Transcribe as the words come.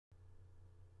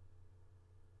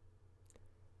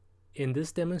In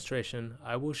this demonstration,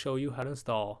 I will show you how to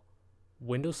install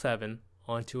Windows 7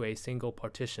 onto a single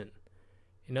partition.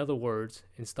 In other words,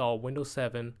 install Windows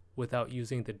 7 without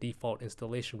using the default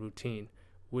installation routine,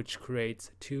 which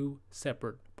creates two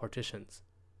separate partitions.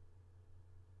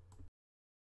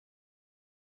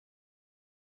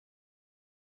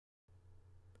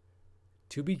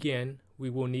 To begin, we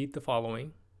will need the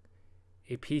following: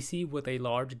 a PC with a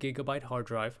large gigabyte hard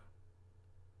drive,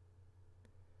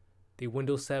 the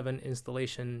Windows 7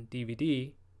 installation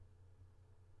DVD,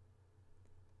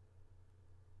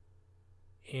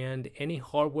 and any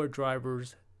hardware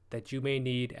drivers that you may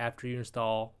need after you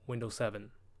install Windows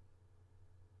 7.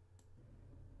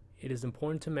 It is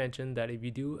important to mention that if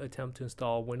you do attempt to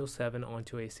install Windows 7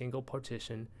 onto a single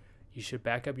partition, you should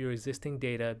back up your existing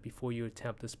data before you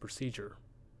attempt this procedure.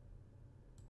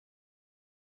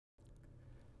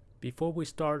 Before we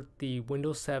start the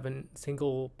Windows 7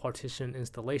 single partition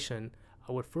installation,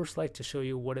 I would first like to show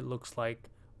you what it looks like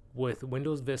with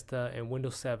Windows Vista and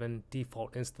Windows 7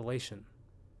 default installation.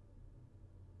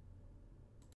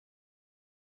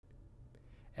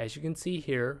 As you can see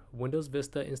here, Windows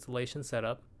Vista installation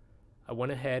setup, I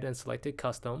went ahead and selected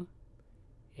custom,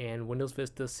 and Windows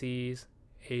Vista sees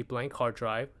a blank hard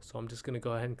drive, so I'm just going to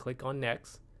go ahead and click on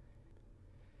next.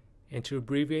 And to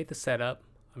abbreviate the setup,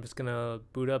 I'm just going to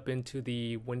boot up into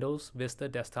the Windows Vista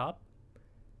desktop.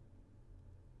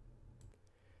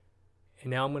 And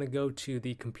now I'm going to go to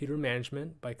the computer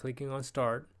management by clicking on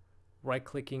start, right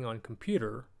clicking on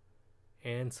computer,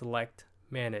 and select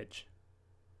manage.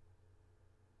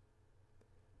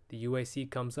 The UAC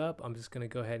comes up. I'm just going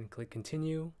to go ahead and click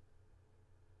continue.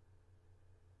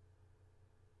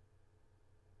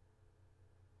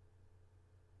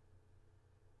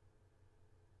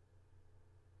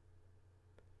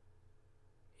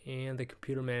 And the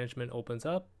computer management opens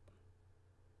up.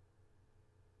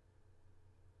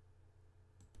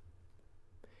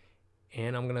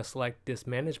 And I'm going to select disk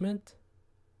management.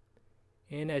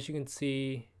 And as you can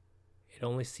see, it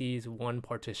only sees one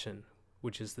partition,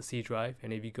 which is the C drive.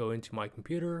 And if you go into my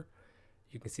computer,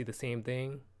 you can see the same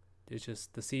thing. There's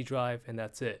just the C drive, and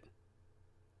that's it.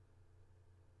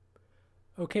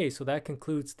 Okay, so that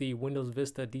concludes the Windows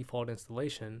Vista default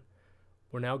installation.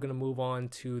 We're now going to move on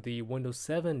to the Windows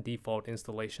 7 default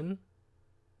installation.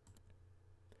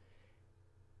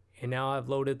 And now I've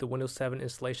loaded the Windows 7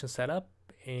 installation setup,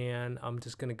 and I'm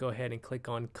just going to go ahead and click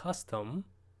on custom.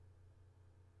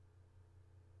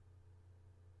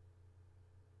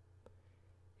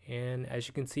 And as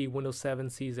you can see, Windows 7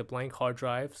 sees a blank hard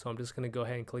drive, so I'm just going to go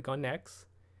ahead and click on next.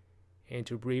 And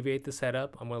to abbreviate the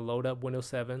setup, I'm going to load up Windows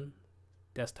 7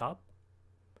 desktop.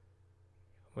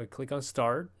 I'm going to click on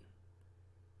start.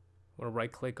 I'm going to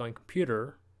right click on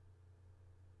computer,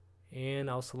 and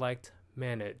I'll select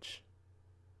manage.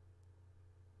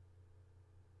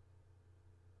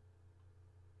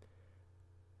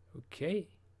 Okay,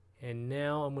 and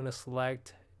now I'm going to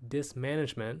select disk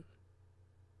management.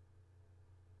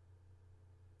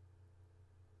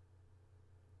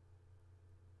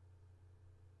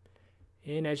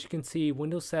 And as you can see,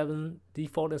 Windows 7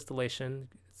 default installation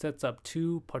sets up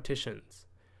two partitions.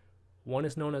 One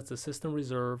is known as the system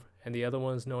reserve, and the other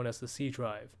one is known as the C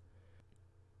drive.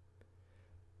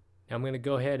 Now I'm going to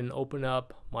go ahead and open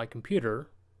up my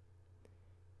computer,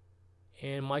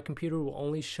 and my computer will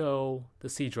only show the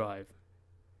C drive.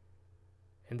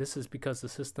 And this is because the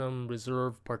system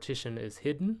reserve partition is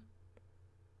hidden.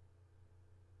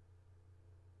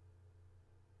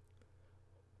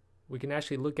 We can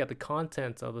actually look at the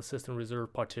contents of the system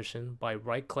reserve partition by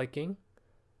right clicking,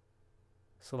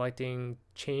 selecting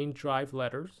change drive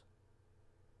letters,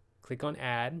 click on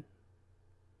add,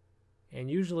 and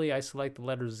usually I select the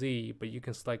letter Z, but you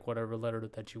can select whatever letter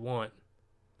that you want.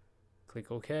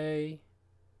 Click OK.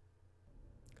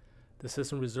 The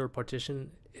system reserve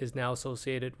partition is now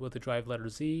associated with the drive letter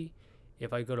Z.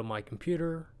 If I go to my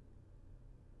computer,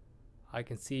 I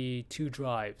can see two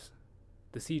drives,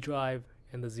 the C drive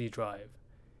and the Z drive.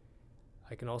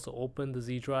 I can also open the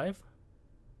Z drive,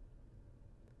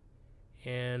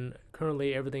 and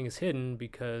currently everything is hidden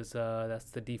because that's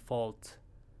the default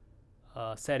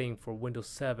setting for Windows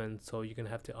 7, so you're gonna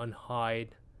have to unhide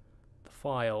the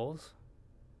files.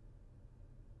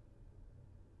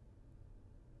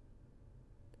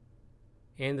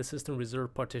 And the system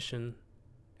reserve partition,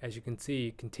 as you can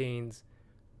see, contains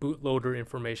bootloader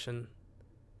information,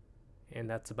 and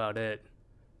that's about it.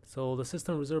 So the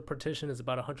system reserve partition is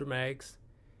about 100 megs.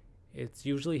 It's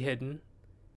usually hidden.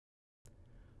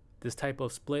 This type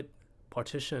of split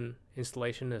partition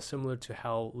installation is similar to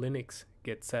how Linux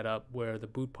gets set up, where the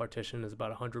boot partition is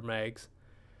about 100 megs.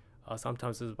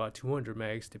 Sometimes it's about 200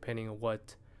 megs, depending on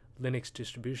what Linux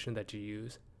distribution that you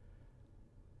use.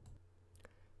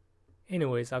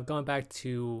 Anyways, I've gone back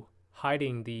to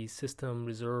hiding the system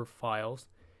reserve files,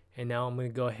 and now I'm going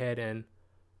to go ahead and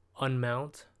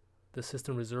unmount the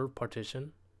system reserve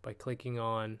partition by clicking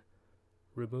on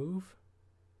remove,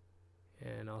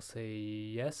 and I'll say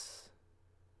yes.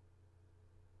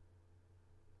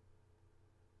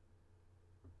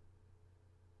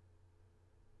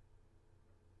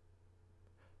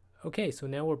 Okay, so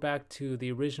now we're back to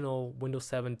the original Windows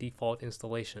 7 default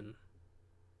installation.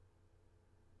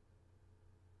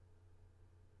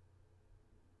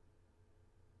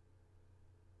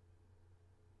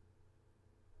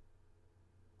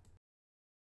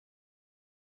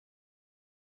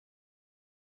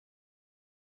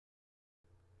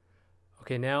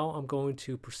 Okay, now I'm going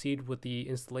to proceed with the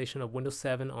installation of Windows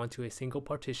 7 onto a single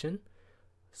partition.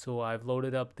 So I've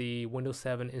loaded up the Windows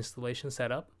 7 installation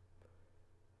setup.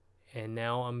 And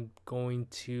now I'm going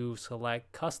to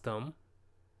select custom.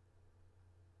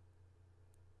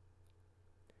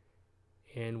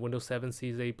 And Windows 7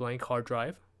 sees a blank hard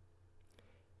drive.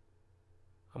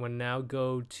 I'm going to now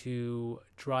go to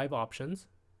drive options.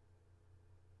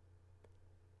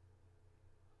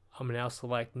 I'm going to now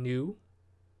select new.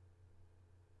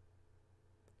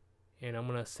 And I'm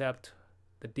going to accept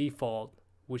the default,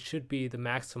 which should be the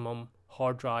maximum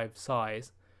hard drive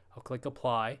size. I'll click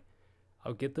apply.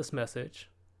 I'll get this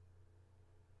message.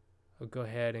 I'll go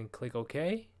ahead and click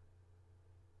OK.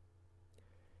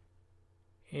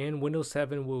 And Windows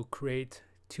 7 will create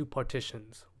two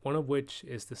partitions, one of which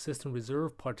is the system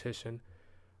reserve partition,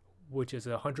 which is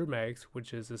 100 megs,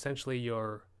 which is essentially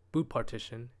your boot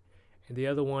partition, and the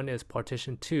other one is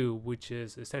partition 2, which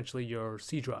is essentially your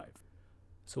C drive.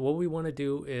 So what we want to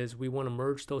do is we want to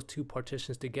merge those two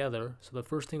partitions together. So the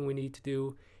first thing we need to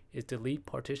do is delete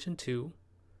partition 2,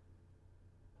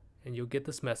 and you'll get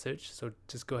this message. So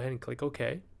just go ahead and click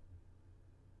OK.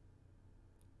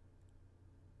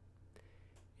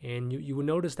 And you will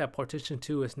notice that partition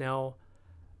 2 is now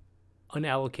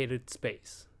unallocated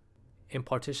space, and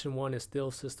partition 1 is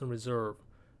still system reserve.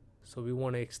 So we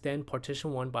want to extend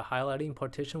partition 1 by highlighting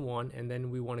partition 1, and then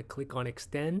we want to click on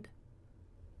extend,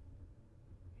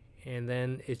 and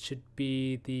then it should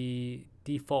be the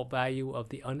default value of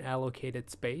the unallocated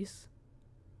space.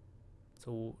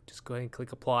 So just go ahead and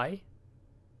click apply,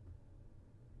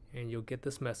 and you'll get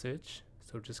this message.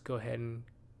 So just go ahead and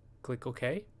click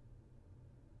OK.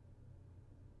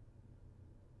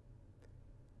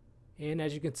 And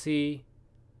as you can see,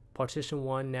 partition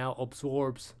 1 now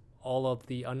absorbs all of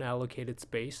the unallocated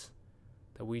space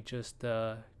that we just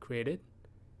created.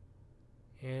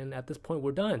 And at this point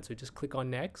we're done. So just click on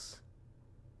next.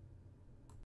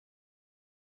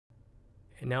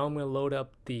 And now I'm going to load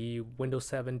up the Windows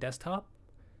 7 desktop.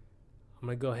 I'm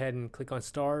going to go ahead and click on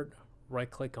start, right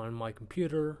click on my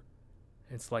computer,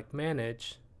 and select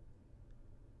manage.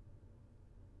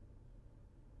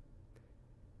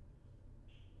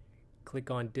 Click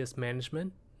on disk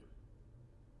management.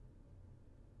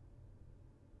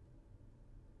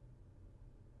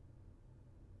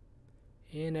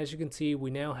 And as you can see, we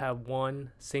now have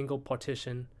one single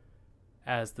partition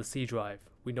as the C drive.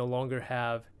 We no longer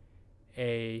have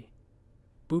a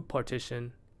boot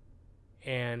partition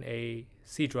and a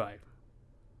C drive.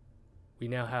 We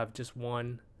now have just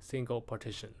one single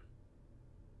partition.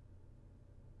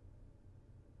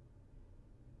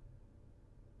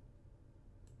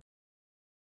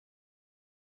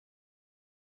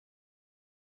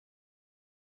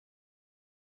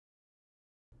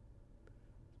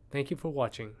 Thank you for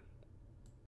watching.